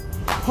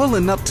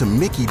Pulling up to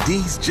Mickey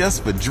D's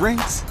just for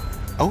drinks?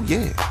 Oh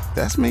yeah,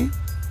 that's me.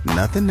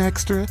 Nothing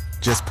extra,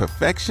 just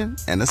perfection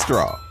and a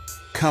straw.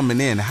 Coming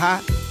in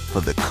hot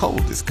for the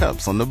coldest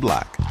cups on the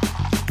block.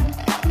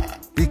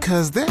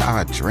 Because there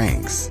are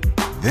drinks.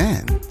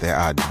 Then there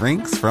are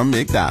drinks from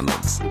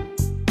McDonald's.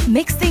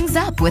 Mix things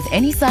up with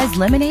any size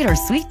lemonade or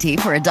sweet tea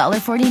for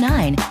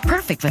 $1.49.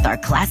 Perfect with our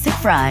classic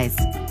fries.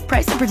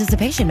 Price and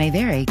participation may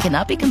vary.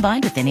 Cannot be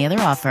combined with any other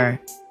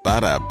offer.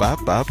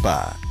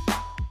 Ba-da-ba-ba-ba.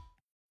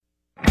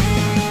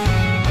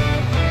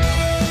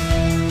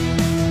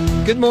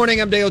 Good morning,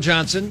 I'm Dale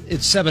Johnson.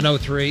 It's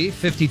 7:03,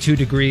 52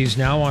 degrees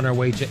now, on our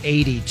way to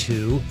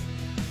 82.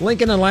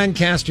 Lincoln and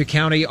Lancaster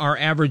County are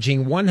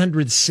averaging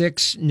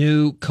 106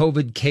 new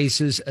COVID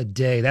cases a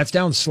day. That's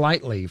down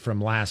slightly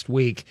from last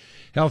week.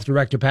 Health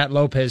Director Pat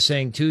Lopez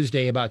saying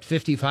Tuesday about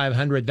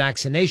 5,500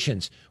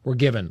 vaccinations were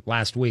given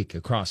last week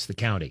across the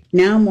county.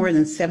 Now more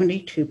than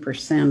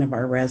 72% of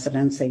our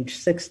residents age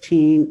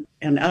 16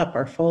 and up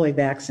are fully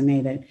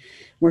vaccinated.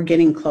 We're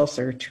getting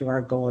closer to our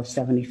goal of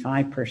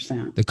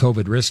 75%. The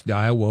COVID risk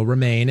dial will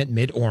remain at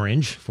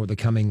mid-orange for the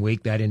coming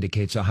week. That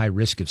indicates a high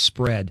risk of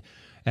spread.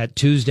 At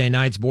Tuesday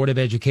night's Board of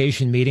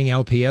Education meeting,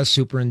 LPS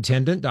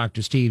Superintendent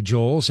Dr. Steve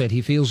Joel said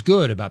he feels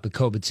good about the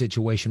COVID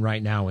situation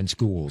right now in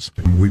schools.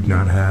 We've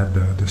not had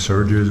the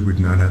surges. We've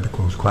not had to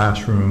close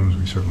classrooms.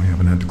 We certainly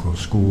haven't had to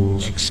close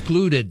schools.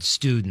 Excluded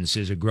students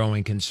is a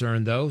growing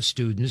concern, though.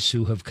 Students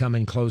who have come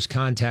in close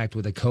contact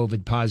with a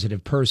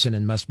COVID-positive person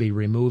and must be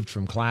removed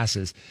from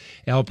classes.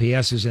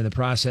 LPS is in the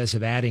process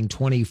of adding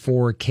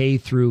 24 K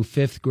through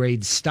 5th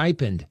grade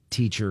stipend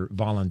teacher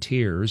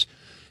volunteers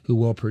who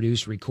will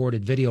produce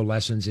recorded video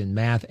lessons in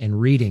math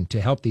and reading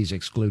to help these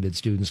excluded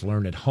students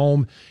learn at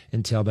home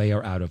until they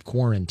are out of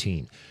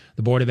quarantine.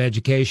 The Board of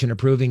Education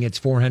approving its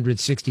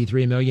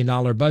 $463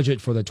 million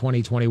budget for the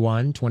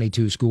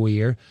 2021-22 school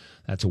year.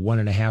 That's a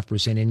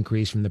 1.5%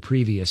 increase from the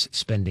previous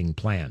spending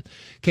plan.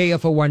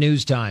 KFOR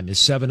News Time is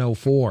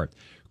 7:04.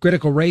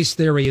 Critical race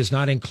theory is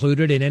not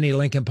included in any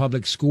Lincoln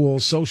Public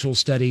Schools social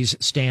studies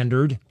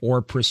standard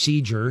or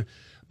procedure,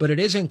 but it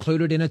is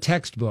included in a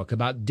textbook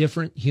about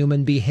different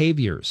human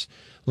behaviors.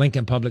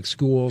 Lincoln Public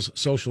Schools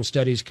social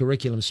studies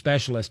curriculum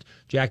specialist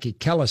Jackie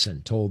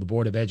Kellison told the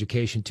Board of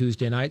Education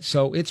Tuesday night,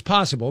 so it's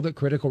possible that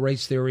critical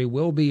race theory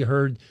will be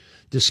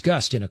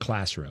discussed in a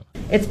classroom.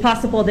 It's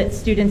possible that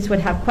students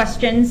would have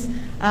questions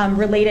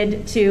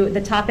related to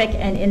the topic,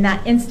 and in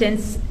that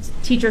instance,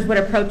 teachers would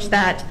approach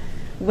that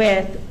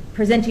with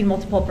presenting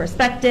multiple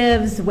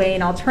perspectives,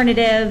 weighing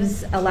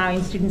alternatives,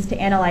 allowing students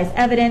to analyze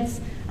evidence,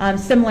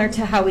 similar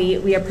to how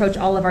we approach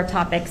all of our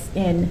topics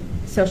in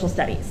social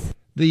studies.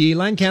 The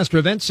Lancaster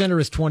Event Center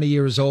is 20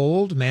 years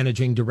old.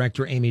 Managing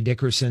Director Amy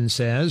Dickerson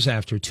says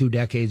after 2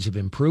 decades of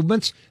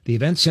improvements, the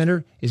Event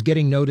Center is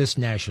getting noticed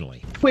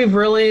nationally. We've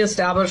really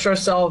established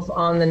ourselves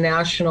on the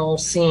national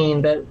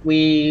scene that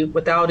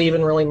without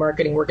even really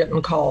marketing, we're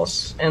getting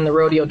calls. And the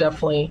rodeo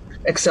definitely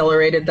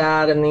accelerated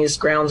that, and these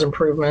grounds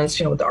improvements,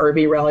 with the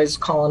RV rallies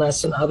calling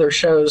us and other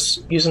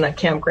shows using that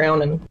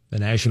campground. And the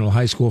National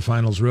High School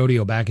Finals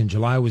Rodeo back in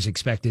July was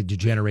expected to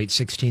generate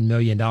 $16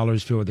 million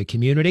for the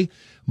community.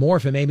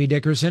 More from Amy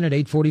Dickerson at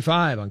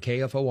 8:45 on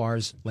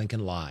KFOR's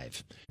Lincoln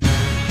Live.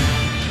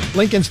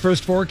 Lincoln's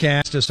first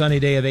forecast, a sunny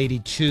day of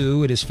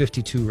 82. It is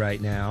 52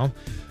 right now.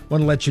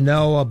 Want to let you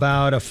know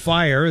about a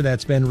fire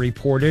that's been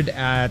reported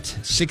at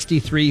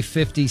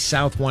 6350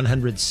 South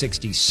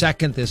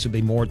 162nd. This would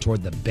be more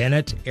toward the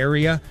Bennett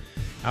area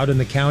out in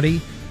the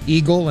county.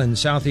 Eagle and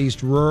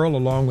Southeast Rural,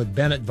 along with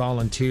Bennett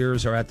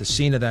volunteers, are at the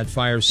scene of that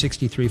fire,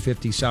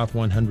 6350 South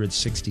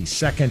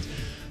 162nd.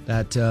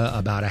 That's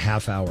about a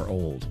half hour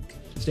old.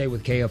 Stay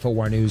with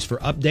KFOR News for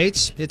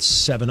updates. It's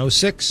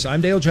 7:06. I'm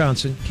Dale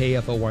Johnson,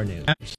 KFOR News.